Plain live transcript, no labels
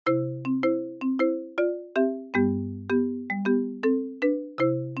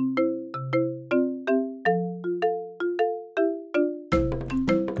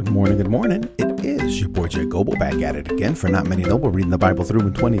morning, good morning. It is your boy Jay Goble back at it again for Not Many Noble, reading the Bible through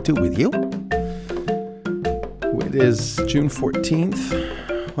in 22 with you. It is June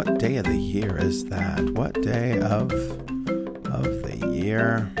 14th. What day of the year is that? What day of the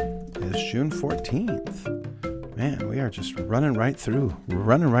year is June 14th? Man, we are just running right through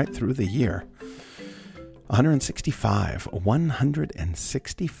the year.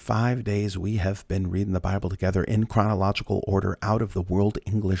 165 days we have been reading the Bible together in chronological order out of the World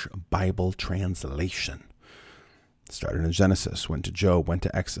English Bible Translation. Started in Genesis, went to Job, went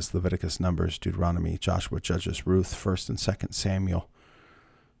to Exodus, Leviticus, Numbers, Deuteronomy, Joshua, Judges, Ruth, 1st and 2nd Samuel,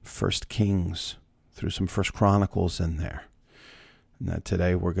 1st Kings, threw some 1st Chronicles in there. And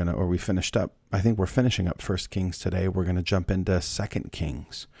today we're finishing up 1st Kings today. We're going to jump into 2nd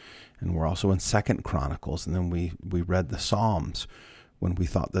Kings. And we're also in 2nd Chronicles. And then we read the Psalms when we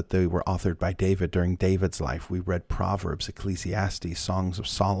thought that they were authored by David during David's life. We read Proverbs, Ecclesiastes, Song of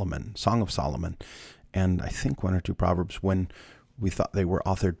Solomon, and I think one or two Proverbs when we thought they were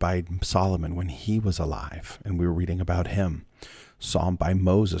authored by Solomon when he was alive. And we were reading about him. Psalm by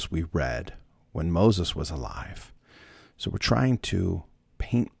Moses we read when Moses was alive. So we're trying to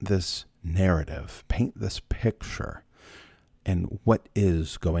paint this narrative, paint this picture, and what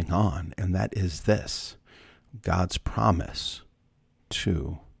is going on. And that is this: God's promise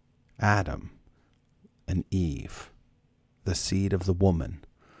to Adam and Eve, the seed of the woman,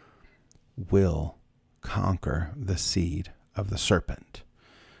 will conquer the seed of the serpent.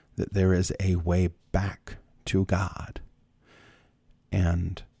 That there is a way back to God,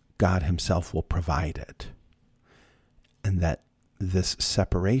 and God himself will provide it. And that this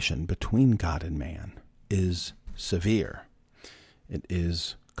separation between God and man is severe. It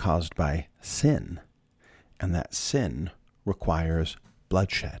is caused by sin, and that sin requires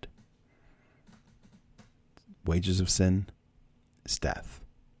bloodshed. Wages of sin is death.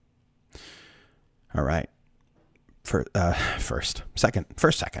 All right. Second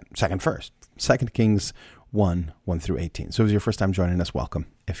Kings 1 through 18. So if it's your first time joining us, welcome.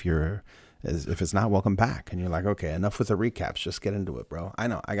 If it's not, welcome back. And you're like, okay, enough with the recaps. Just get into it, bro. I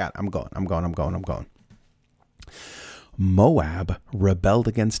know. I'm going. Moab rebelled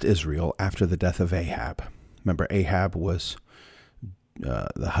against Israel after the death of Ahab. Remember, Ahab was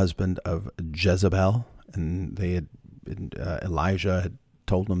the husband of Jezebel, and Elijah had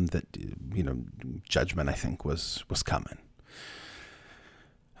told them that judgment, I think, was coming.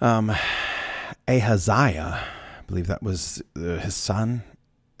 Ahaziah, I believe that was his son,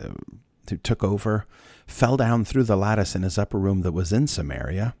 who took over, fell down through the lattice in his upper room that was in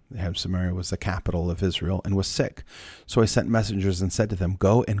Samaria. Samaria was the capital of Israel, and was sick. So he sent messengers and said to them,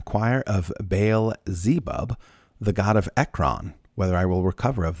 "Go inquire of Baal-zebub, the god of Ekron, whether I will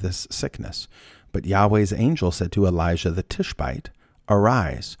recover of this sickness." But Yahweh's angel said to Elijah the Tishbite,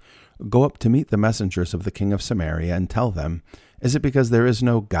 "Arise, go up to meet the messengers of the king of Samaria, and tell them, is it because there is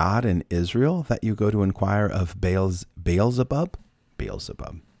no God in Israel that you go to inquire of Beelzebub,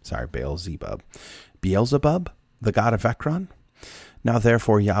 the god of Ekron? Now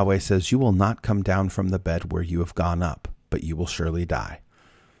therefore Yahweh says, you will not come down from the bed where you have gone up, but you will surely die."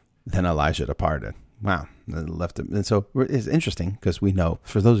 Then Elijah departed. Wow. Left him. And so it's interesting because we know,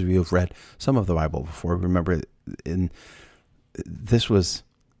 for those of you who have read some of the Bible before, remember this was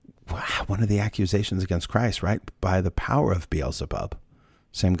one of the accusations against Christ, right? By the power of Beelzebub,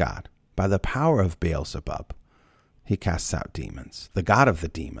 same God, by the power of Beelzebub, he casts out demons. The God of the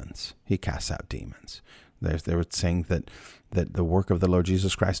demons, he casts out demons. They were saying that the work of the Lord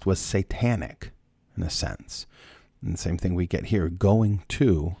Jesus Christ was satanic in a sense. And the same thing we get here, going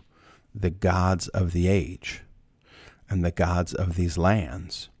to the gods of the age and the gods of these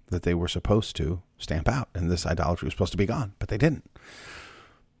lands that they were supposed to stamp out. And this idolatry was supposed to be gone, but they didn't.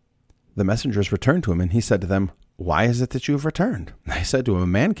 The messengers returned to him, and he said to them, "Why is it that you have returned?" They said to him, "A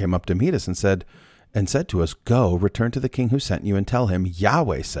man came up to meet us and said to us, 'Go, return to the king who sent you and tell him,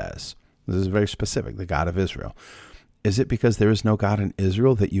 Yahweh says,'" this is very specific, the God of Israel, "is it because there is no God in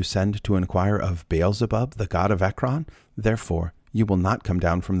Israel that you send to inquire of Beelzebub, the god of Ekron? Therefore, you will not come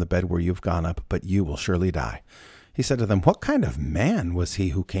down from the bed where you have gone up, but you will surely die." He said to them, "What kind of man was he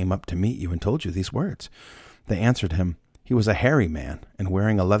who came up to meet you and told you these words?" They answered him, "He was a hairy man and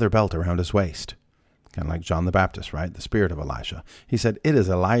wearing a leather belt around his waist." Kind of like John the Baptist, right? The spirit of Elijah. He said, "It is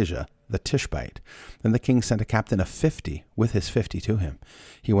Elijah, the Tishbite." Then the king sent a captain of 50 with his 50 to him.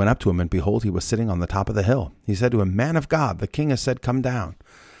 He went up to him, and behold, he was sitting on the top of the hill. He said to him, "Man of God, the king has said, come down."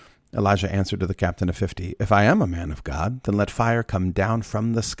 Elijah answered to the captain of 50, "If I am a man of God, then let fire come down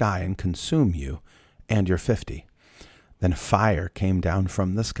from the sky and consume you and your 50. Then fire came down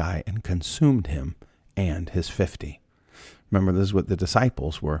from the sky and consumed him and his 50. Remember, this is what the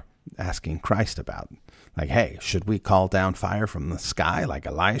disciples were asking Christ about. Like, hey, should we call down fire from the sky like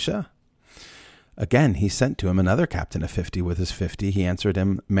Elijah? Again, he sent to him another captain of 50 with his 50. He answered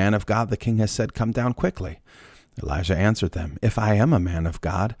him, Man of God, the king has said, come down quickly. Elijah answered them, If I am a man of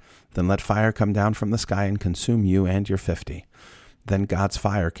God, then let fire come down from the sky and consume you and your 50. Then God's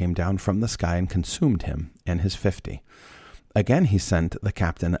fire came down from the sky and consumed him and his 50. Again he sent the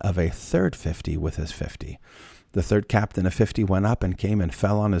captain of a third 50 with his 50. The third captain of 50 went up and came and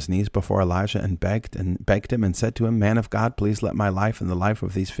fell on his knees before Elijah and begged him and said to him, Man of God, please let my life and the life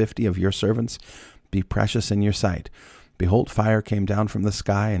of these 50 of your servants be precious in your sight. Behold, fire came down from the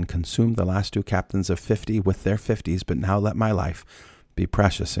sky and consumed the last two captains of 50 with their 50s, but now let my life be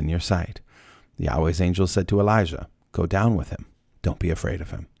precious in your sight. Yahweh's angel said to Elijah, Go down with him. Don't be afraid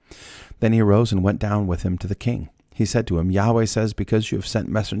of him. Then he arose and went down with him to the king. He said to him, Yahweh says, Because you have sent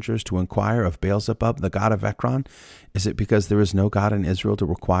messengers to inquire of Beelzebub, the god of Ekron, is it because there is no God in Israel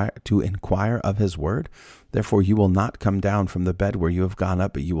to inquire of his word? Therefore you will not come down from the bed where you have gone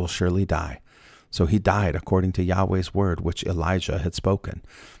up, but you will surely die. So he died according to Yahweh's word, which Elijah had spoken.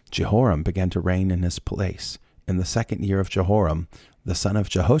 Jehoram began to reign in his place in the 2nd year of Jehoram, the son of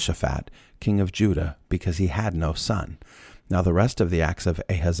Jehoshaphat, king of Judah, because he had no son. Now the rest of the acts of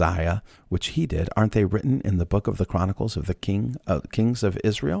Ahaziah, which he did, aren't they written in the book of the Chronicles of the kings of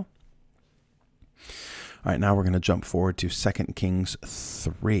Israel? All right, now we're going to jump forward to 2 Kings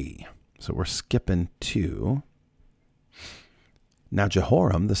 3. So we're skipping to... Now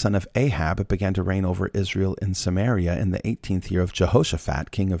Jehoram, the son of Ahab, began to reign over Israel in Samaria in the 18th year of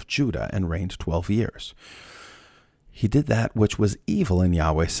Jehoshaphat, king of Judah, and reigned 12 years. He did that which was evil in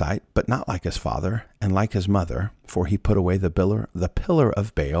Yahweh's sight, but not like his father, and like his mother, for he put away the pillar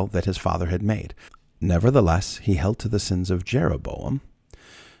of Baal that his father had made. Nevertheless, he held to the sins of Jeroboam,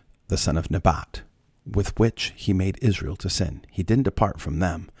 the son of Nebat, with which he made Israel to sin. He didn't depart from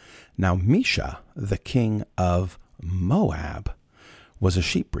them. Now Mesha, the king of Moab, was a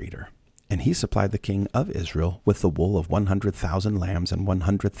sheep breeder, and he supplied the king of Israel with the wool of 100,000 lambs and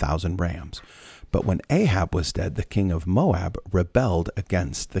 100,000 rams. But when Ahab was dead, the king of Moab rebelled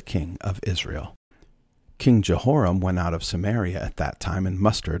against the king of Israel. King Jehoram went out of Samaria at that time and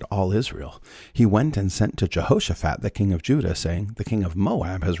mustered all Israel. He went and sent to Jehoshaphat, the king of Judah, saying, The king of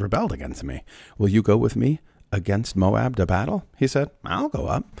Moab has rebelled against me. Will you go with me against Moab to battle? He said, I'll go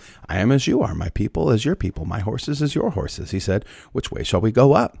up. I am as you are, my people as your people, my horses as your horses. He said, Which way shall we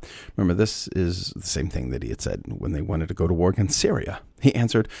go up? Remember, this is the same thing that he had said when they wanted to go to war against Syria. He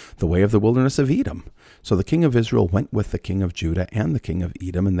answered, The way of the wilderness of Edom. So the king of Israel went with the king of Judah and the king of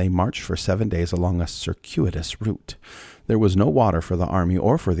Edom, and they marched for 7 days along a circuitous route. There was no water for the army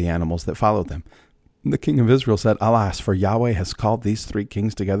or for the animals that followed them. The king of Israel said, Alas, for Yahweh has called these 3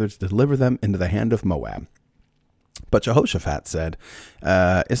 kings together to deliver them into the hand of Moab. But Jehoshaphat said,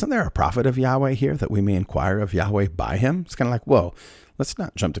 Isn't there a prophet of Yahweh here that we may inquire of Yahweh by him? It's kind of like, whoa, let's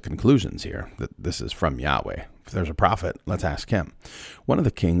not jump to conclusions here that this is from Yahweh. If there's a prophet, let's ask him. One of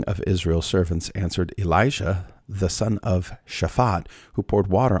the king of Israel's servants answered, Elijah, the son of Shaphat, who poured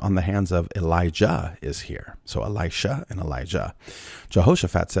water on the hands of Elijah, is here. So Elisha and Elijah.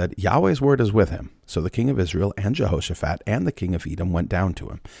 Jehoshaphat said, Yahweh's word is with him. So the king of Israel and Jehoshaphat and the king of Edom went down to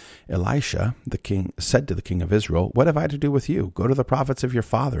him. Elisha, the king, said to the king of Israel, What have I to do with you? Go to the prophets of your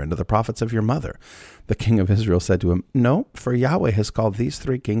father and to the prophets of your mother. The king of Israel said to him, No, for Yahweh has called these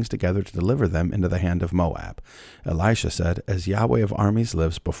 3 kings together to deliver them into the hand of Moab. Elisha said, As Yahweh of armies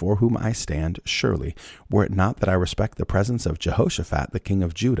lives, before whom I stand, surely, were it not that I respect the presence of Jehoshaphat, the king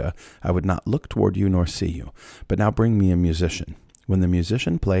of Judah, I would not look toward you nor see you. But now bring me a musician. When the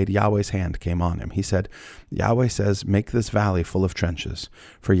musician played, Yahweh's hand came on him. He said, Yahweh says, Make this valley full of trenches.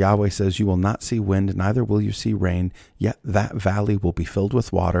 For Yahweh says, You will not see wind, neither will you see rain, yet that valley will be filled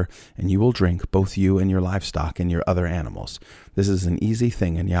with water, and you will drink, both you and your livestock and your other animals. This is an easy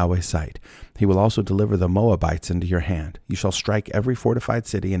thing in Yahweh's sight. He will also deliver the Moabites into your hand. You shall strike every fortified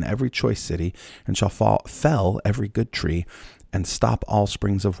city and every choice city, and shall fell every good tree, and stop all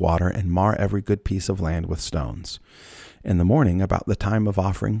springs of water, and mar every good piece of land with stones. In the morning, about the time of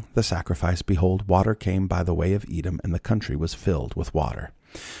offering the sacrifice, behold, water came by the way of Edom, and the country was filled with water.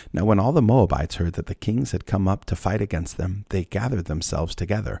 Now when all the Moabites heard that the kings had come up to fight against them, they gathered themselves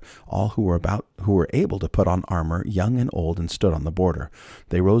together, all who were able to put on armor, young and old, and stood on the border.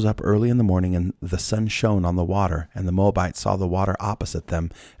 They rose up early in the morning, and the sun shone on the water, and the Moabites saw the water opposite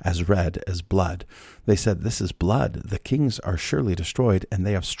them as red as blood. They said, This is blood. The kings are surely destroyed, and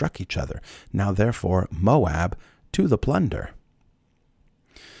they have struck each other. Now therefore, Moab, to the plunder.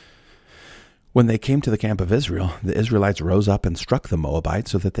 When they came to the camp of Israel, the Israelites rose up and struck the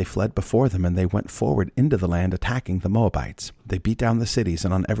Moabites so that they fled before them, and they went forward into the land attacking the Moabites. They beat down the cities,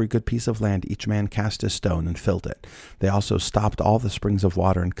 and on every good piece of land each man cast his stone and filled it. They also stopped all the springs of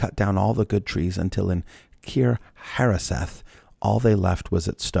water and cut down all the good trees until in Kir-Hareseth all they left was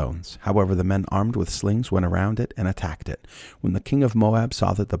its stones. However, the men armed with slings went around it and attacked it. When the king of Moab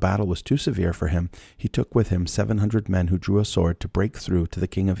saw that the battle was too severe for him, he took with him 700 men who drew a sword to break through to the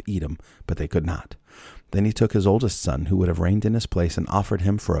king of Edom, but they could not. Then he took his oldest son, who would have reigned in his place, and offered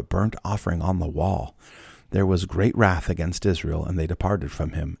him for a burnt offering on the wall. There was great wrath against Israel, and they departed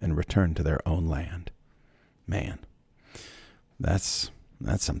from him and returned to their own land. Man, that's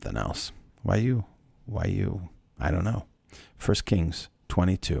something else. Why you? I don't know. 1 Kings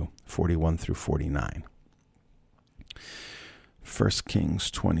 22, 41 through 49. 1 Kings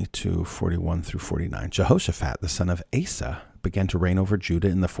 22, 41 through 49. Jehoshaphat, the son of Asa, began to reign over Judah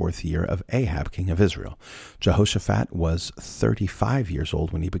in the 4th year of Ahab, king of Israel. Jehoshaphat was 35 years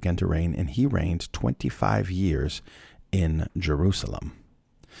old when he began to reign, and he reigned 25 years in Jerusalem.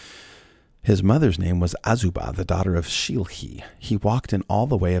 His mother's name was Azubah, the daughter of Shilhi. He walked in all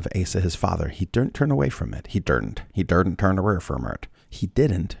the way of Asa his father. He didn't turn away from it. He didn't turn away from it. He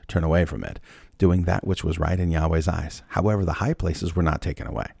didn't turn away from it, doing that which was right in Yahweh's eyes. However, the high places were not taken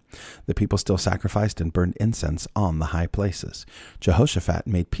away. The people still sacrificed and burned incense on the high places. Jehoshaphat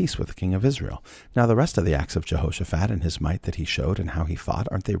made peace with the king of Israel. Now the rest of the acts of Jehoshaphat and his might that he showed and how he fought,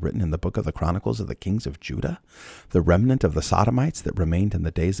 aren't they written in the book of the Chronicles of the kings of Judah? The remnant of the Sodomites that remained in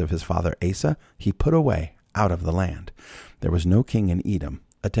the days of his father Asa, he put away out of the land. There was no king in Edom.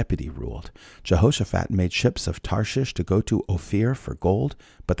 A deputy ruled. Jehoshaphat made ships of Tarshish to go to Ophir for gold,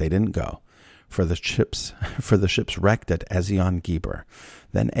 but they didn't go. For the ships wrecked at Ezion-Geber.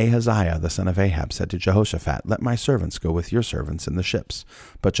 Then Ahaziah, the son of Ahab, said to Jehoshaphat, "Let my servants go with your servants in the ships."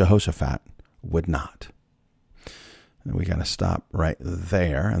 But Jehoshaphat would not. And we got to stop right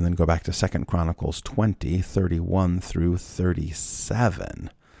there and then go back to 2 Chronicles 20, 31 through 37.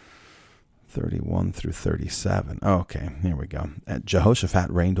 31 through 37. Okay, here we go. Jehoshaphat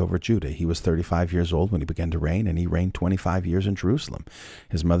reigned over Judah. He was 35 years old when he began to reign, and he reigned 25 years in Jerusalem.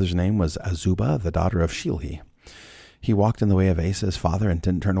 His mother's name was Azubah, the daughter of Shilhi. He walked in the way of Asa his father and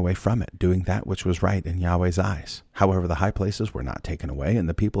didn't turn away from it, doing that which was right in Yahweh's eyes. However, the high places were not taken away, and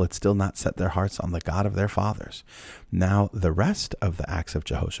the people had still not set their hearts on the God of their fathers. Now the rest of the acts of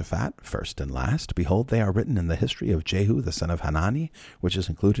Jehoshaphat, first and last, behold, they are written in the history of Jehu the son of Hanani, which is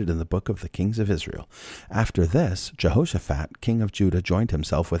included in the book of the kings of Israel. After this, Jehoshaphat, king of Judah, joined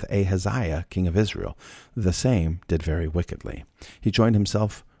himself with Ahaziah, king of Israel. The same did very wickedly. He joined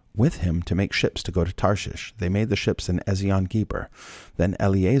himself with him to make ships to go to Tarshish. They made the ships in Ezion-Geber. Then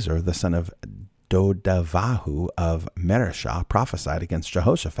Eleazar, the son of Dodavahu of Mareshah, prophesied against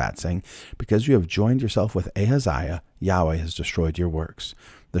Jehoshaphat, saying, "Because you have joined yourself with Ahaziah, Yahweh has destroyed your works."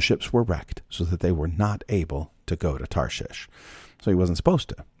 The ships were wrecked, so that they were not able to go to Tarshish. So he wasn't supposed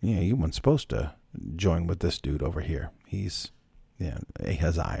to. He wasn't supposed to join with this dude over here. He's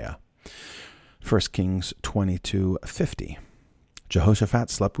Ahaziah. 1 Kings 22:50. Jehoshaphat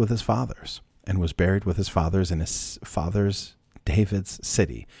slept with his fathers and was buried with his fathers in his father's David's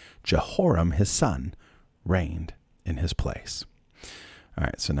city. Jehoram, his son, reigned in his place. All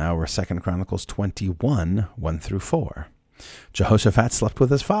right, so now we're 2 Chronicles 21, 1 through 4. Jehoshaphat slept with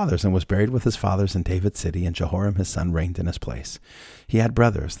his fathers and was buried with his fathers in David's city, and Jehoram his son reigned in his place. He had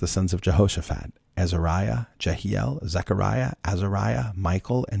brothers, the sons of Jehoshaphat, Azariah, Jehiel, Zechariah, Azariah,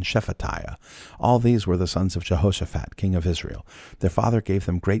 Michael, and Shephatiah. All these were the sons of Jehoshaphat, king of Israel. Their father gave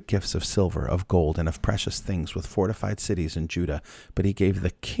them great gifts of silver, of gold, and of precious things, with fortified cities in Judah. But he gave the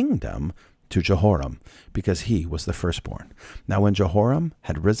kingdom to Jehoram, because he was the firstborn. Now when Jehoram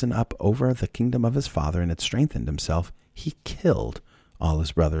had risen up over the kingdom of his father and had strengthened himself, he killed all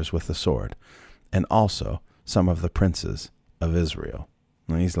his brothers with the sword, and also some of the princes of Israel.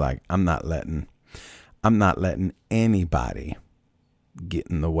 And he's like, I'm not letting anybody get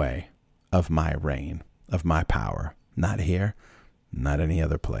in the way of my reign, of my power. Not here, not any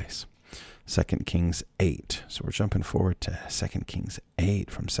other place. 2 Kings 8. So we're jumping forward to 2 Kings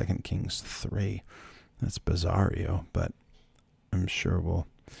 8 from 2 Kings 3. That's bizarro, but I am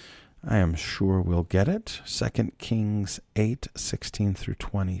sure we'll get it. 2 Kings 8, 16 through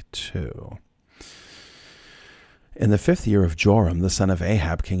 22. In the 5th year of Joram, the son of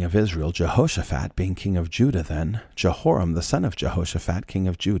Ahab, king of Israel, Jehoshaphat being king of Judah then, Jehoram, the son of Jehoshaphat, king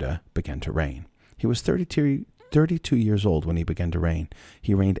of Judah, began to reign. He was 32 years old when he began to reign.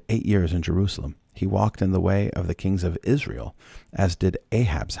 He reigned 8 years in Jerusalem. He walked in the way of the kings of Israel, as did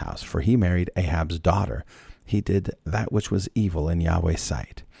Ahab's house, for he married Ahab's daughter. He did that which was evil in Yahweh's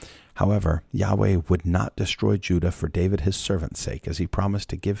sight. However, Yahweh would not destroy Judah for David his servant's sake, as he promised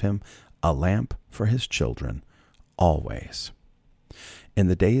to give him a lamp for his children always. In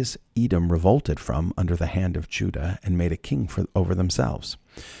the days Edom revolted from under the hand of Judah and made a king over themselves.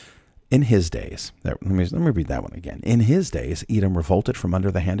 In his days, let me read that one again. In his days, Edom revolted from under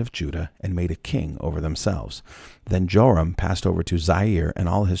the hand of Judah and made a king over themselves. Then Joram passed over to Zair and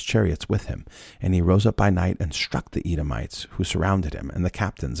all his chariots with him, and he rose up by night and struck the Edomites who surrounded him, and the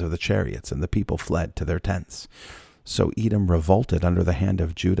captains of the chariots, and the people fled to their tents. So Edom revolted under the hand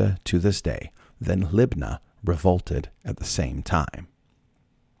of Judah to this day. Then Libnah revolted at the same time.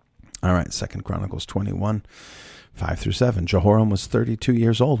 All right, 2 Chronicles 21. 5-7. Jehoram was 32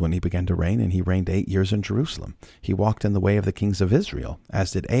 years old when he began to reign, and he reigned 8 years in Jerusalem. He walked in the way of the kings of Israel,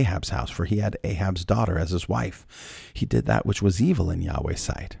 as did Ahab's house, for he had Ahab's daughter as his wife. He did that which was evil in Yahweh's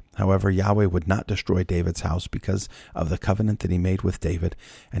sight. However, Yahweh would not destroy David's house because of the covenant that he made with David,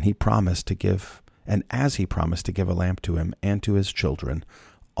 and as he promised to give a lamp to him and to his children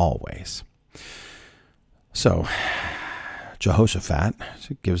always. So Jehoshaphat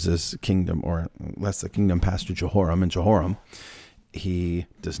gives his kingdom, or lets the kingdom pass to Jehoram, and Jehoram, he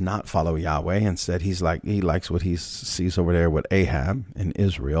does not follow Yahweh. Instead, he likes what he sees over there with Ahab in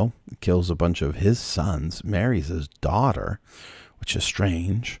Israel, kills a bunch of his sons, marries his daughter, which is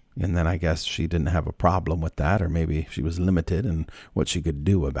strange. And then I guess she didn't have a problem with that, or maybe she was limited in what she could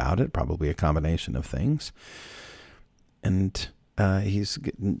do about it, probably a combination of things. And he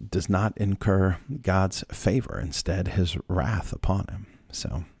does not incur God's favor, instead his wrath upon him.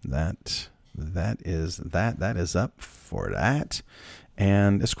 So that is up for that.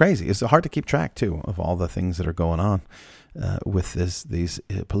 And it's crazy. It's hard to keep track too of all the things that are going on with these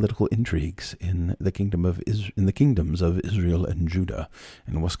political intrigues in the kingdoms of Israel and Judah,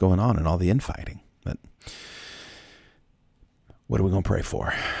 and what's going on and all the infighting. But what are we going to pray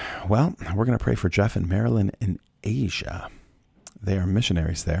for? Well, we're going to pray for Jeff and Marilyn in Asia. They are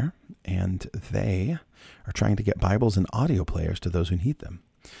missionaries there, and they are trying to get Bibles and audio players to those who need them.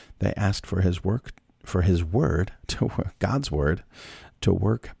 They asked for God's word, to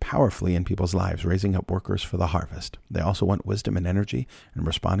work powerfully in people's lives, raising up workers for the harvest. They also want wisdom and energy in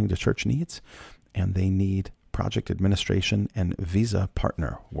responding to church needs, and they need project administration and visa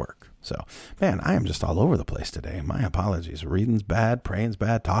partner work. So, man, I am just all over the place today. My apologies. Reading's bad, praying's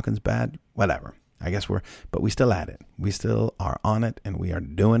bad, talking's bad, whatever. I guess but we still at it. We still are on it, and we are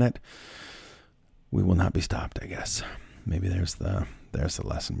doing it. We will not be stopped, I guess. Maybe there's the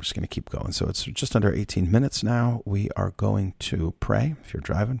lesson. We're just going to keep going. So it's just under 18 minutes now. We are going to pray. If you're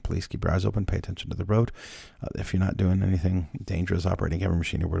driving, please keep your eyes open. Pay attention to the road. If you're not doing anything dangerous, operating heavy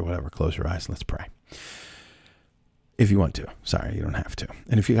machinery, whatever, close your eyes. Let's pray. If you want to. Sorry, you don't have to.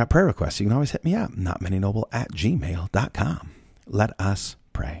 And if you got prayer requests, you can always hit me up. notmanynoble@gmail.com. Let us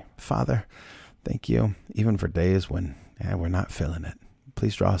pray. Father, thank you, even for days when we're not feeling it.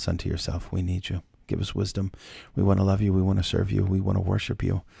 Please draw us unto yourself. We need you. Give us wisdom. We want to love you. We want to serve you. We want to worship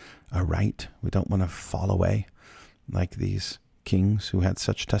you aright. We don't want to fall away like these kings who had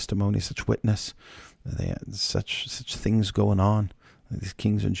such testimony, such witness. They had such things going on. These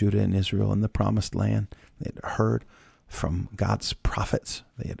kings in Judah and Israel in the promised land. They had heard from God's prophets.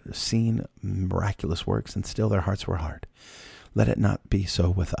 They had seen miraculous works, and still their hearts were hard. Let it not be so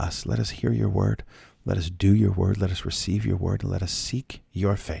with us. Let us hear your word. Let us do your word. Let us receive your word. And let us seek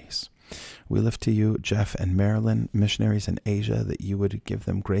your face. We lift to you Jeff and Marilyn, missionaries in Asia, that you would give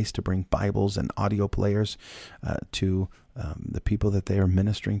them grace to bring Bibles and audio players to the people that they are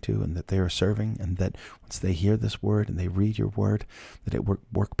ministering to and that they are serving, and that once they hear this word and they read your word, that it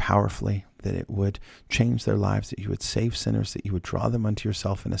work powerfully, that it would change their lives, that you would save sinners, that you would draw them unto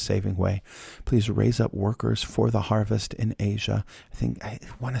yourself in a saving way. Please raise up workers for the harvest in Asia. I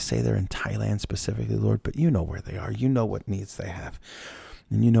want to say they're in Thailand specifically, Lord, but you know where they are. You know what needs they have.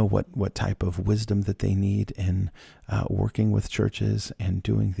 And you know what type of wisdom that they need in working with churches and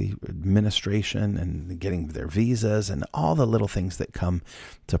doing the administration and getting their visas and all the little things that come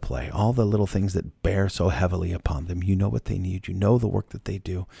to play, all the little things that bear so heavily upon them. You know what they need. You know the work that they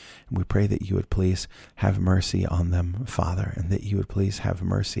do. And we pray that you would please have mercy on them, Father, and that you would please have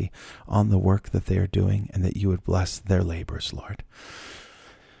mercy on the work that they are doing, and that you would bless their labors, Lord.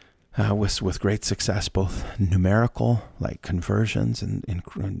 With great success, both numerical, like conversions and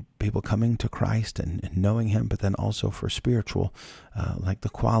people coming to Christ and knowing him, but then also for spiritual, like the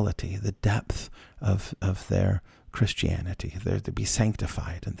quality, the depth of their Christianity, to be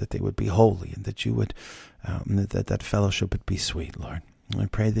sanctified, and that they would be holy, and that you would, that fellowship would be sweet, Lord. And I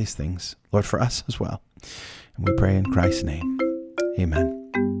pray these things, Lord, for us as well. And we pray in Christ's name.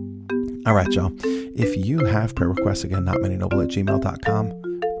 Amen. All right, y'all. If you have prayer requests, again, notmanynoble@gmail.com.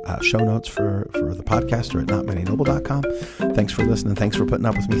 show notes for the podcast are at notmanynoble.com. Thanks for listening. Thanks for putting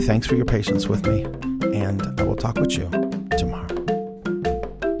up with me. Thanks for your patience with me. And I will talk with you